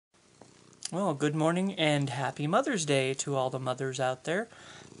Well, good morning and happy Mother's Day to all the mothers out there.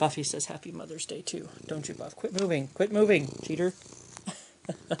 Buffy says happy Mother's Day too. Don't you, Buff? Quit moving. Quit moving, cheater.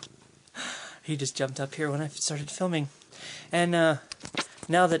 He just jumped up here when I started filming. And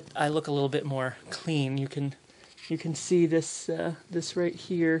now that I look a little bit more clean, you can see this this right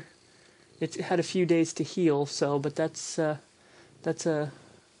here. It had a few days to heal, but that's a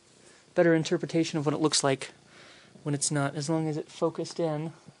better interpretation of what it looks like when it's not, as long as it focused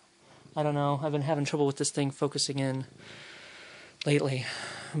in. I don't know, I've been having trouble with this thing focusing in lately,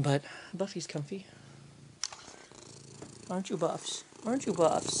 but Buffy's comfy. Aren't you, Buffs? Aren't you,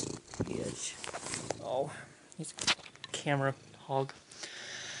 Buffs? Yes. Oh, he's a camera hog.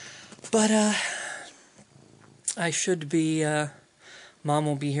 But, I should be, Mom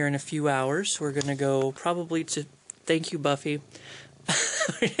will be here in a few hours. We're gonna go probably to, thank you, Buffy.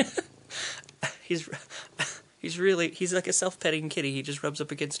 He's like a self-petting kitty. He just rubs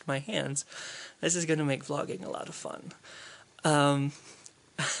up against my hands. This is going to make vlogging a lot of fun.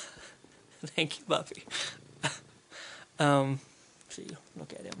 Thank you, Buffy. See,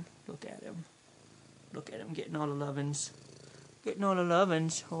 look at him. Look at him. Look at him getting all the lovin's. Getting all the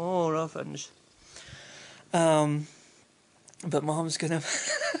lovin's. Oh, lovin's. But Mom's going to...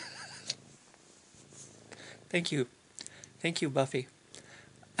 Thank you. Thank you, Buffy.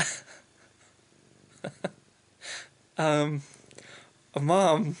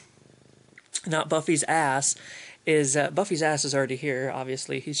 Mom, not Buffy's ass, is, Buffy's ass is already here,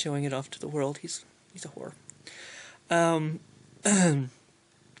 obviously. He's showing it off to the world. He's a whore.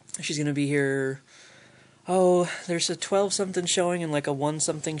 She's gonna be here, oh, there's a 12-something showing and like a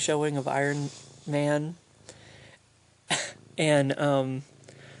 1-something showing of Iron Man. And,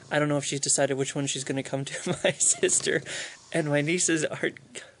 I don't know if she's decided which one she's gonna come to. My sister and my nieces aren't...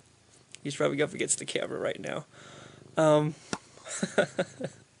 He's rubbing up against the camera right now.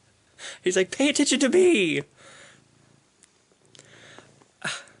 He's like, pay attention to me!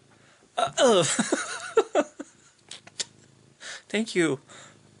 Thank you.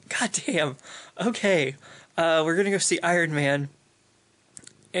 God damn. Okay. We're gonna go see Iron Man.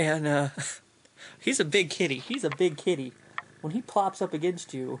 And, he's a big kitty. He's a big kitty. When he plops up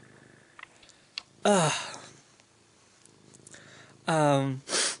against you... So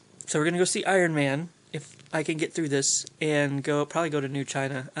we're gonna go see Iron Man, if I can get through this, and probably go to New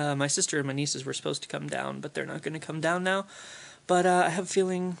China. My sister and my nieces were supposed to come down, but they're not gonna come down now. But I have a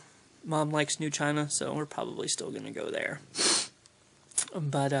feeling Mom likes New China, so we're probably still gonna go there.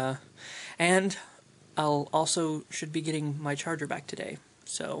 But, and I'll also should be getting my charger back today.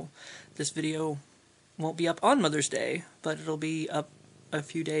 So this video won't be up on Mother's Day, but it'll be up a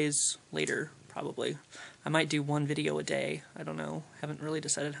few days later, probably. I might do one video a day. I don't know. Haven't really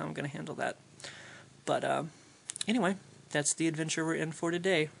decided how I'm going to handle that. But, anyway, that's the adventure we're in for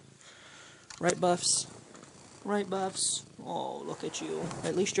today. Right, Buffs? Right, Buffs? Oh, look at you.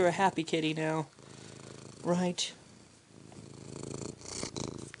 At least you're a happy kitty now. Right?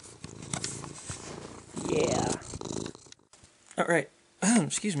 Yeah. Alright.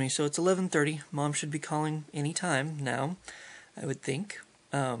 Excuse me. So it's 11:30. Mom should be calling any time now, I would think.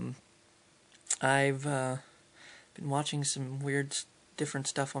 I've been watching some weird, different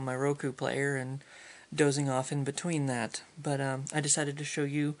stuff on my Roku player and dozing off in between that. But I decided to show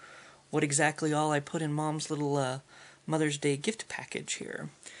you what exactly all I put in Mom's little Mother's Day gift package here.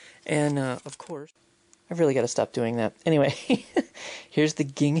 And, of course, I've really got to stop doing that. Anyway, here's the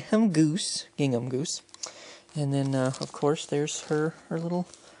gingham goose. And then, of course, there's her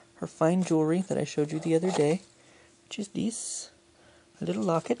fine jewelry that I showed you the other day, which is this. A little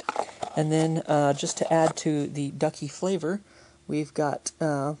locket. And then, just to add to the ducky flavor, we've got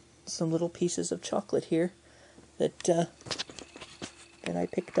some little pieces of chocolate here that I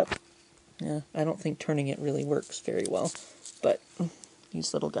picked up. Yeah, I don't think turning it really works very well, but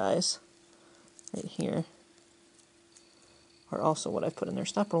these little guys right here are also what I put in there.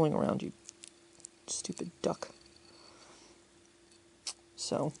 Stop rolling around, you stupid duck.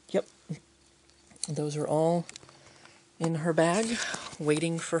 So, yep. Those are all in her bag,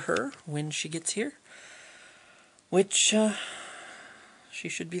 waiting for her when she gets here, which she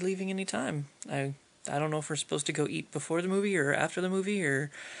should be leaving any time. I don't know if we're supposed to go eat before the movie or after the movie, or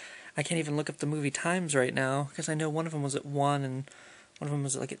I can't even look up the movie times right now, because I know one of them was at 1 and one of them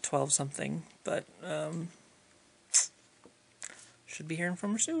was like at 12 something, but should be hearing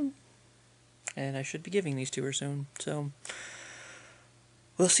from her soon, and I should be giving these to her soon, so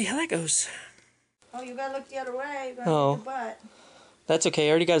we'll see how that goes. Oh, you gotta look the other way. You gotta look your butt. That's okay. I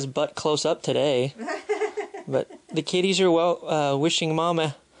already got his butt close up today. But the kitties are wishing Mom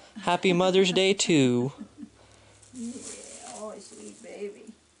a happy Mother's Day too. Yeah, oh, sweet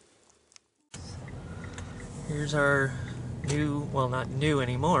baby. Here's our new, well, not new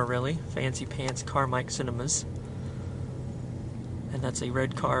anymore really, Fancy Pants Carmike Cinemas. And that's a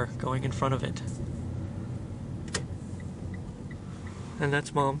red car going in front of it. And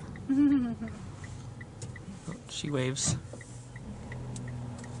that's Mom. Oh, she waves.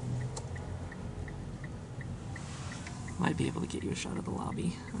 Might be able to get you a shot of the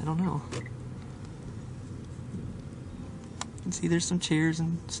lobby. I don't know. You can see there's some chairs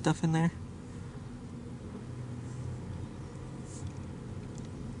and stuff in there.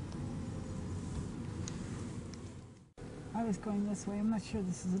 I was going this way. I'm not sure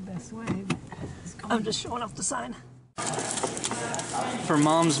this is the best way. But I'm just showing off the sign. For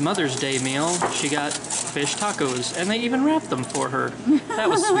Mom's Mother's Day meal, she got fish tacos, and they even wrapped them for her. That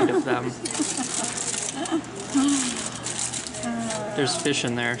was sweet of them. There's fish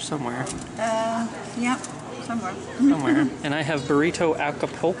in there somewhere. Yeah, somewhere. Somewhere. And I have burrito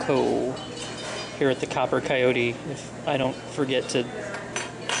Acapulco here at the Copper Coyote, if I don't forget to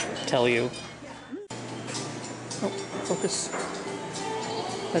tell you. Oh, focus.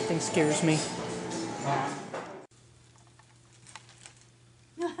 That thing scares me.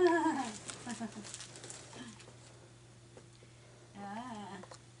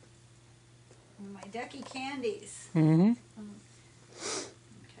 My ducky candies. Mm-hmm.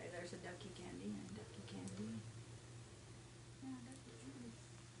 Okay, there's a ducky candy and a ducky candy. Yeah, ducky candy.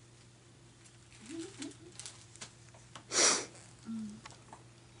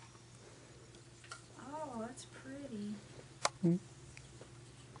 Oh, that's pretty. Mm.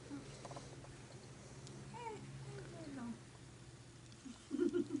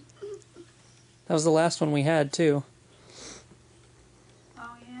 That was the last one we had, too.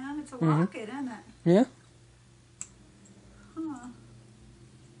 Oh, yeah? It's a locket, isn't it? Yeah? Huh.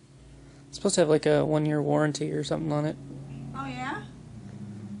 It's supposed to have like a 1-year warranty or something on it. Oh, yeah?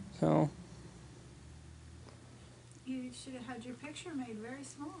 So, You should have had your picture made very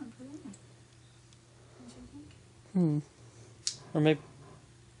small and put in there. Don't you think? or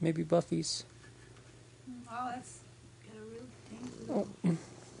maybe Buffy's. Oh, that's got a real Oh.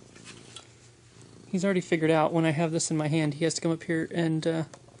 He's already figured out when I have this in my hand, he has to come up here and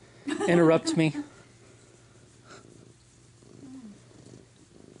interrupt me.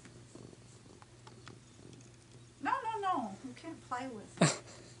 No, you can't play with it.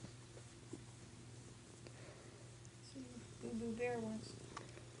 See, Boo Boo Bear wants.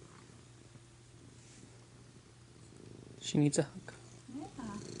 She needs a hug. Yeah.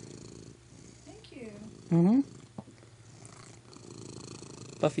 Thank you. Mm-hmm.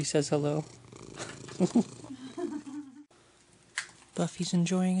 Buffy says hello. Buffy's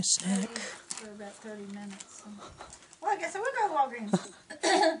enjoying a snack. For about 30 minutes. So. Well, I guess I would go to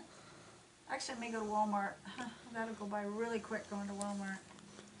Walgreens. Actually, I may go to Walmart. That'll go by really quick going to Walmart.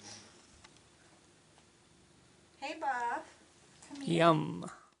 Hey, Buff. Come here.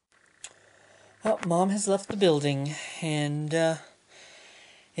 Yum. Well, Mom has left the building, and it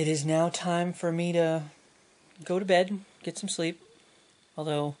is now time for me to go to bed, get some sleep.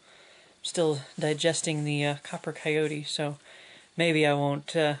 Although, I'm still digesting the Copper Coyote, so maybe I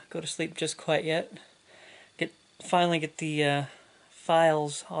won't go to sleep just quite yet. Finally get the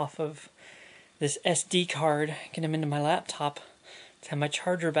files off of this SD card, get them into my laptop. To have my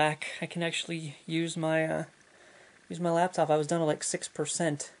charger back, I can actually use my laptop. I was down to like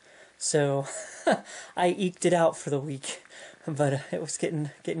 6%, so I eked it out for the week, but it was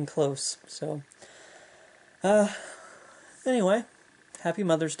getting close. So anyway, happy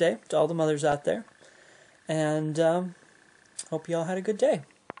Mother's Day to all the mothers out there, and hope you all had a good day.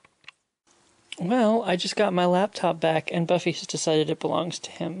 Well, I just got my laptop back, and Buffy has decided it belongs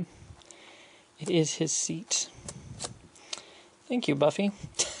to him. It is his seat. Thank you, Buffy.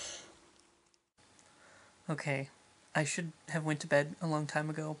 Okay, I should have went to bed a long time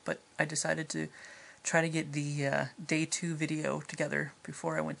ago, but I decided to try to get the day 2 video together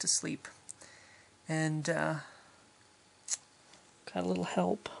before I went to sleep. And got a little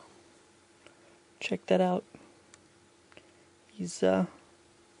help. Check that out. He's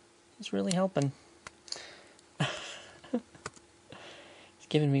really helping. He's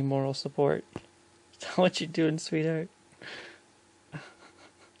giving me moral support. What you doing, sweetheart?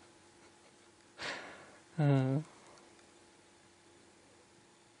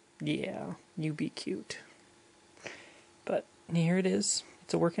 Yeah, you be cute. But here it is.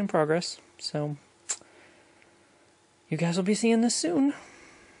 It's a work in progress, so you guys will be seeing this soon.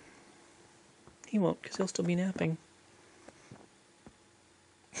 He won't, because he'll still be napping.